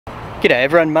G'day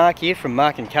everyone, Mark here from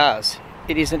Marc and Cars.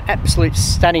 It is an absolute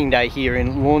stunning day here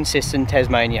in Launceston,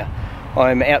 Tasmania.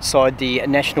 I'm outside the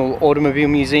National Automobile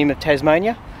Museum of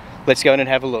Tasmania. Let's go in and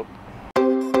have a look.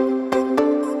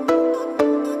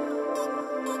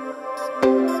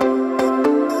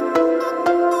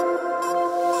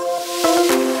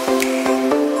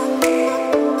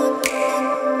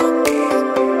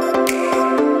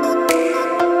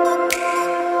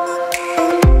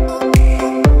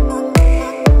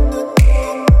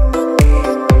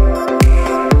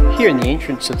 Here in the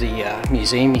entrance of the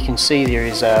museum, you can see there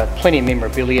is plenty of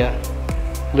memorabilia,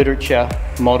 literature,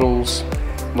 models,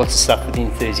 lots of stuff for the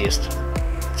enthusiast.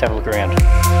 Let's have a look around.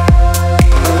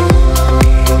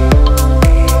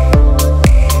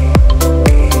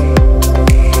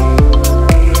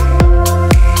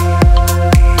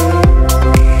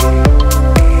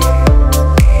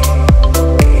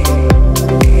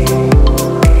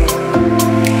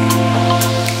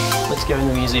 Let's go in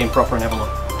the museum proper and have a look.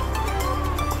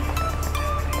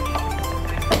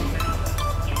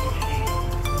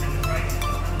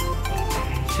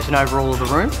 Just an overall of the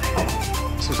room.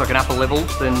 This looks like an upper level,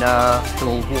 then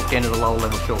we'll walk down to the lower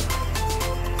level short.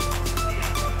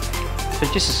 So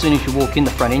just as soon as you walk in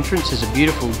the front entrance, there's a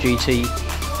beautiful GT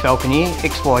Falconeer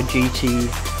XY GT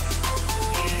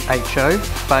HO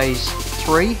Phase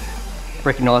 3,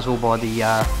 recognisable by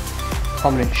the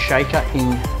prominent shaker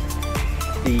in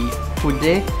the hood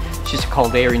there. It's just a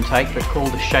cold air intake, but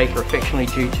called a shaker affectionately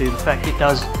due to the fact it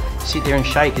does sit there and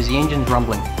shake as the engine's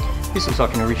rumbling. This looks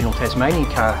like an original Tasmanian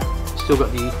car. Still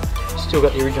got the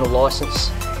original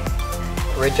license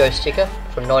rego sticker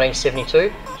from 1972.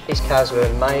 These cars were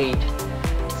made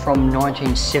from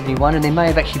 1971, and there may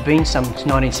have actually been some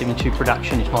 1972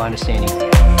 production, is my understanding.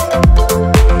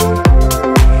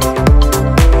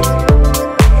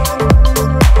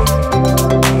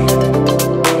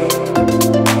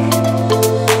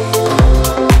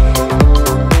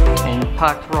 And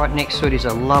parked right next to it is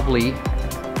a lovely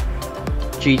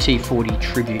GT40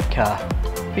 tribute car.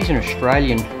 He's an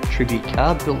Australian tribute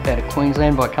car built out of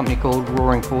Queensland by a company called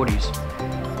Roaring 40s.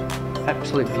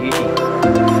 Absolute beauty.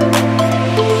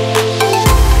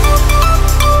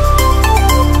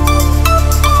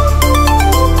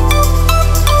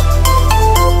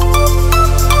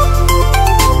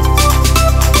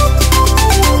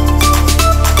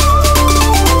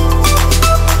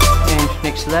 And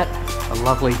next to that, a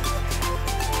lovely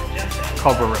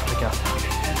Cobra replica.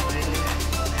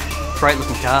 Great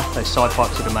looking car, those side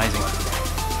pipes look amazing.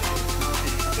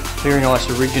 Very nice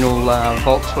original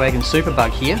Volkswagen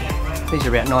Superbug here. These are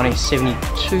about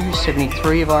 1972,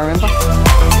 73 if I remember.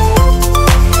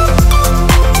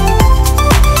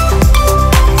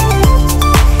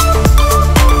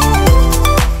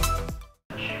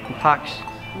 And parked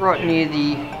right near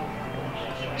the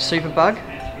Superbug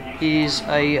is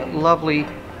a lovely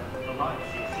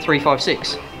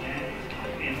 356.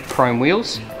 Chrome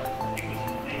wheels.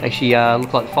 Actually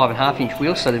look like 5.5 inch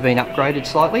wheels, so they've been upgraded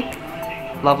slightly.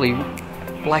 Lovely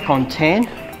black on tan.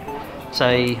 It's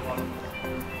a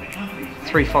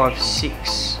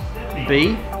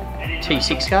 356B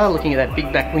T6 car, looking at that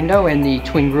big back window and the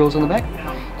twin grills on the back.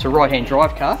 It's a right-hand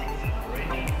drive car.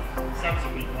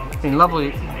 In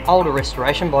lovely older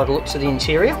restoration by the looks of the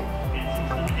interior,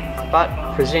 but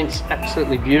presents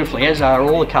absolutely beautifully, as are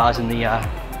all the cars in the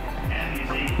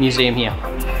museum here.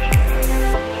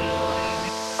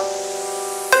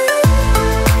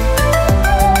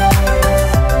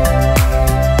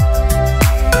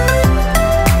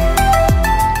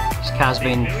 Car's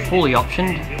been fully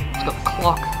optioned. It's got the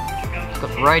clock, it's got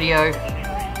the radio.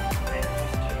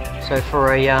 So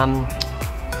for a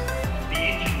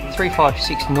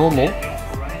 356 normal,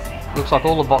 looks like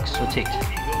all the boxes were ticked.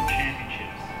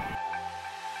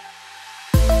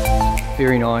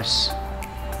 Very nice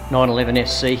 911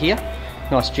 SC here.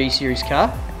 Nice G series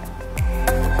car.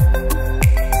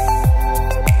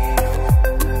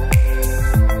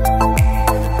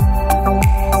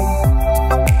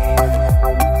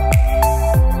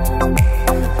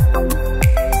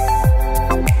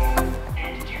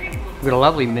 We've got a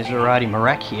lovely Maserati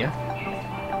Marc here,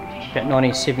 about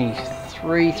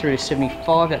 1973 through to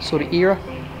 75, that sort of era.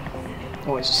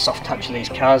 Always a soft touch of these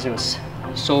cars. I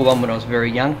saw one when I was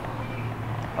very young,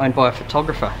 owned by a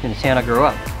photographer in the town I grew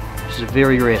up, which is a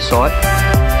very rare sight.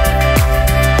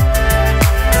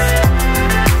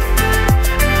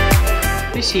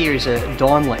 This here is a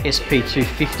Daimler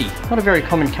SP250, not a very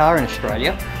common car in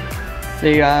Australia.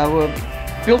 They were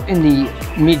built in the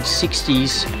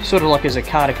mid-60s, sort of like as a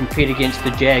car to compete against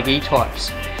the Jag E-types.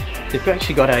 They've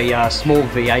actually got a small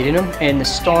V8 in them, and the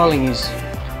styling is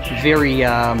very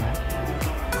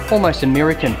almost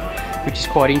American. which is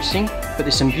quite interesting. But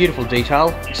there's some beautiful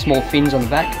detail, small fins on the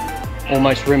back,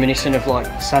 almost reminiscent of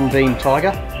like Sunbeam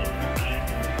Tiger.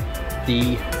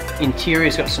 The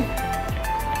interior's got some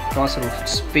nice little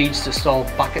speedster style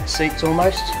bucket seats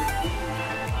almost.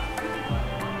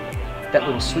 That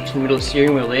little switch in the middle of the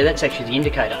steering wheel there, that's actually the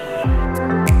indicator.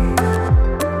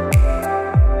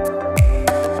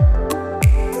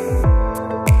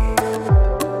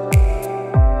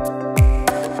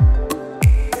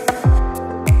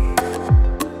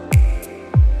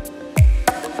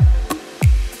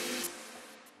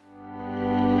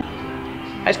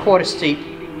 Has quite a steep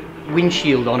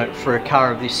windshield on it for a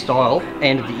car of this style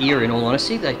and of the era, in all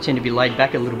honesty. They tend to be laid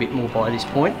back a little bit more by this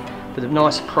point, but the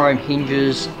nice chrome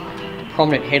hinges,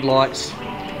 prominent headlights,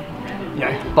 you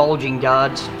know, bulging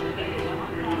guards,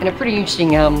 and a pretty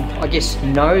interesting, I guess,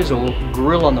 nose or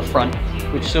grille on the front,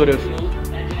 which sort of,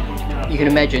 you can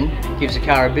imagine, gives the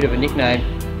car a bit of a nickname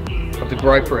of the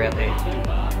groper out there.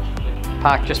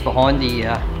 Parked just behind the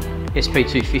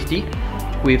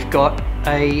SP250, we've got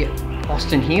a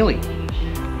Austin Healey.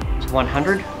 It's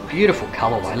 100, beautiful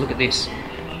colourway, look at this.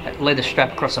 That leather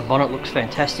strap across the bonnet looks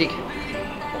fantastic.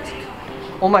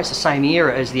 Almost the same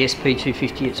era as the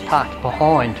SP250 it's parked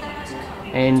behind,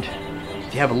 and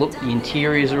if you have a look, the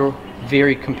interiors are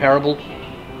very comparable,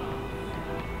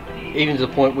 even to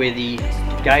the point where the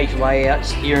gauge layout,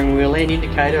 steering wheel and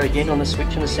indicator again on the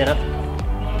switch in the centre.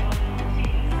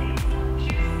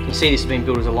 You can see this has been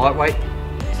built as a lightweight.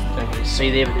 Don't really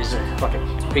see there, but there's like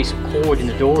a piece of cord in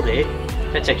the door there.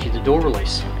 That's actually the door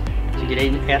release to get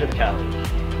in out of the car.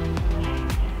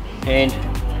 And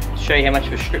show you how much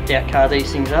of a stripped out car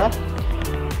these things are.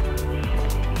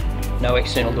 No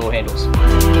external door handles.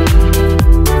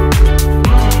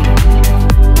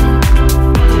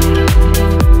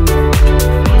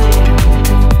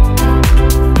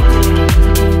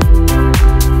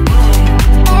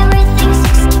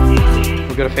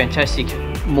 We've got a fantastic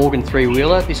Morgan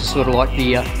three-wheeler. This is sort of like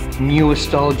the newer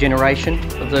style generation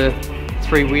of the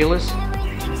three-wheelers.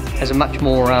 Has a much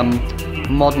more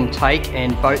modern take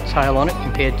and boat tail on it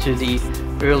compared to the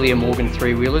earlier Morgan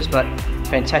three-wheelers, but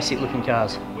fantastic looking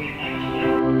cars.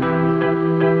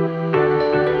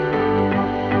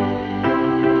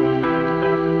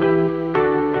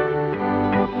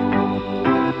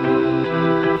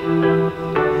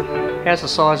 How's the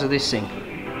size of this thing?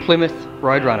 Plymouth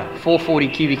Roadrunner, 440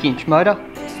 cubic inch motor.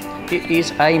 It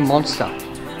is a monster,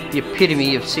 the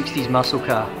epitome of 60s muscle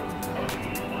car.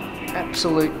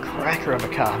 Absolute cracker of a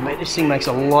car, mate. This thing makes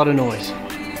a lot of noise.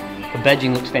 The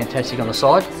badging looks fantastic on the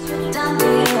side.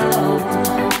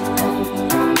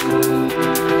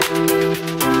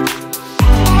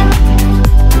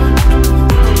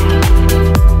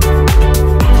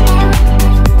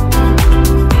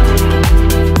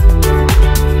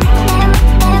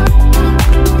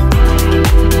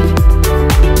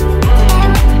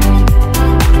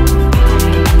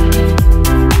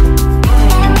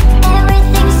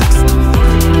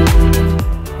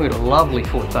 Lovely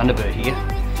Ford Thunderbird here,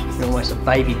 almost a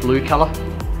baby blue colour.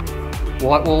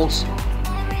 White walls,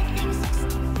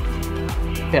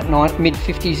 about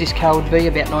mid-50s this car would be,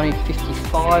 about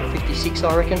 1955, 56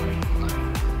 I reckon.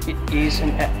 It is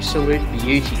an absolute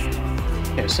beauty.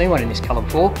 Never seen one in this colour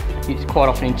before. It's quite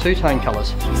often in two-tone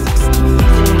colours.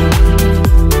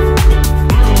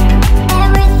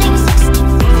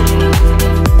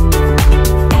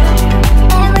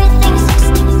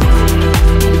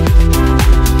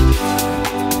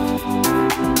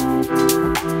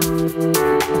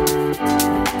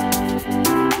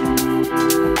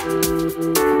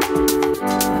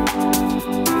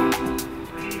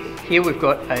 Here we've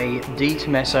got a De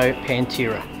Tomaso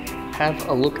Pantera. Have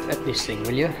a look at this thing,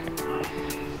 will you?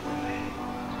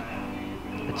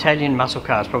 Italian muscle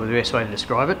car is probably the best way to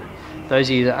describe it. Those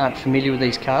of you that aren't familiar with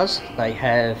these cars, they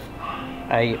have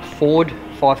a Ford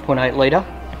 5.8 litre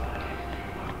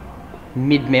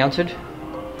mid-mounted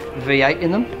V8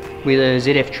 in them with a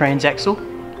ZF transaxle,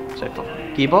 so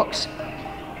gearbox.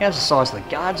 How's the size of the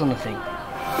guards on the thing?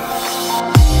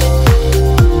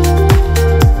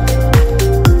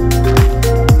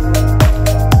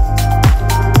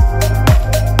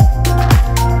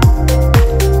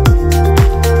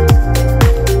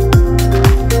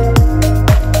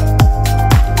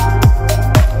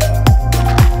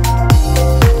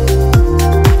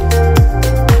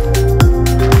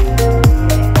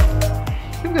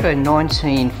 A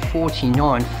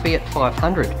 1949 Fiat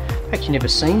 500. Actually never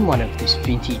seen one of this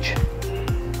vintage.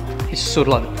 This is sort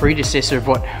of like the predecessor of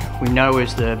what we know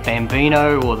as the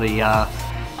Bambino or the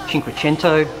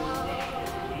Cinquecento.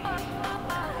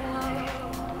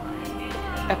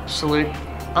 Absolute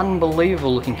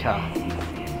unbelievable looking car.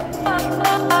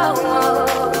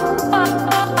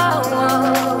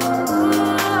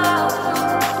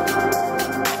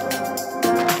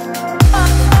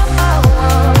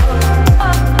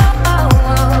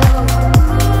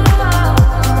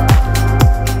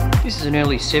 This is an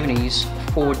early 70s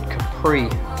Ford Capri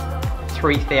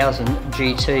 3000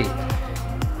 GT.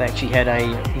 They actually had a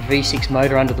V6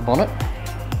 motor under the bonnet.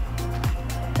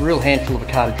 Real handful of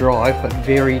a car to drive, but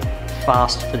very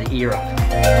fast for the era.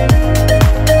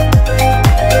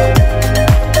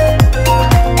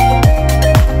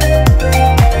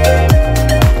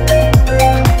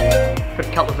 Got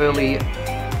a couple of early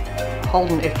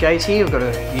Holden FJs here. We've got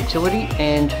a utility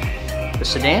and a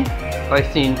sedan,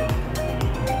 both in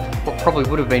what probably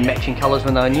would have been matching colours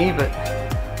when they were new, but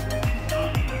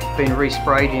been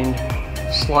resprayed in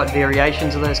slight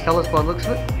variations of those colours by the looks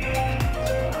of it.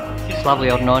 This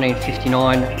lovely old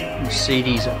 1959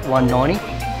 Mercedes 190.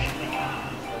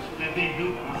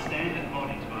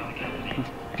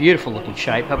 Beautiful looking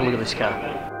shape. Have a look at this car.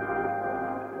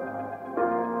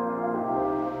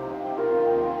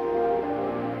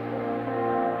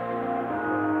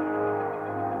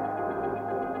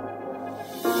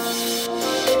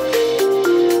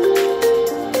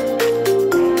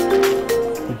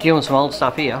 Doing some old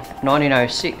stuff here.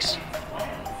 1906.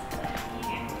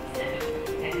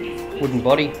 Wooden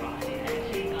body,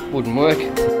 wooden work.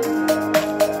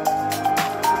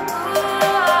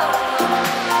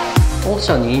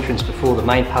 Also in the entrance before the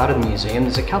main part of the museum,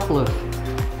 there's a couple of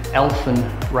Elfin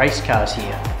race cars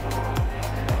here.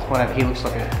 One over here looks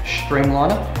like a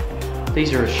Streamliner.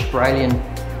 These are Australian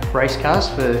race cars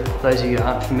for those of you who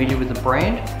aren't familiar with the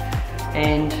brand.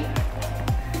 And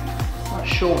I'm not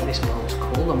sure what this model's called.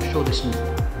 I'm sure there's some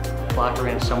plaque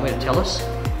around somewhere to tell us.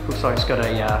 Looks like it's got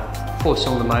a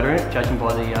 4-cylinder motor in it, judging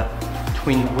by the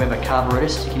twin Weber carburettor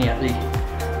sticking out the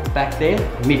back there.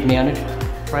 Mid-mounted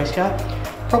race car.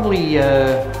 Probably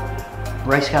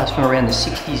race cars from around the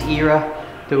 60s era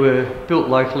that were built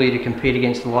locally to compete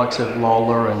against the likes of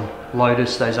Lola and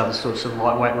Lotus, those other sorts of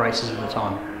lightweight races of the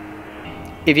time.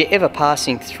 If you're ever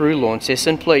passing through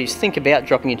Launceston, please think about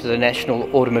dropping into the National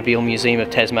Automobile Museum of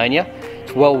Tasmania.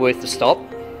 It's well worth the stop,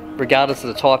 regardless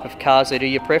of the type of cars that are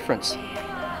your preference.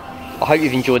 I hope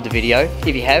you've enjoyed the video.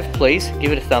 If you have, please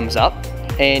give it a thumbs up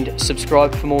and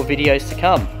subscribe for more videos to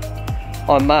come.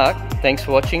 I'm Mark, thanks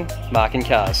for watching Marc and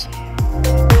Cars.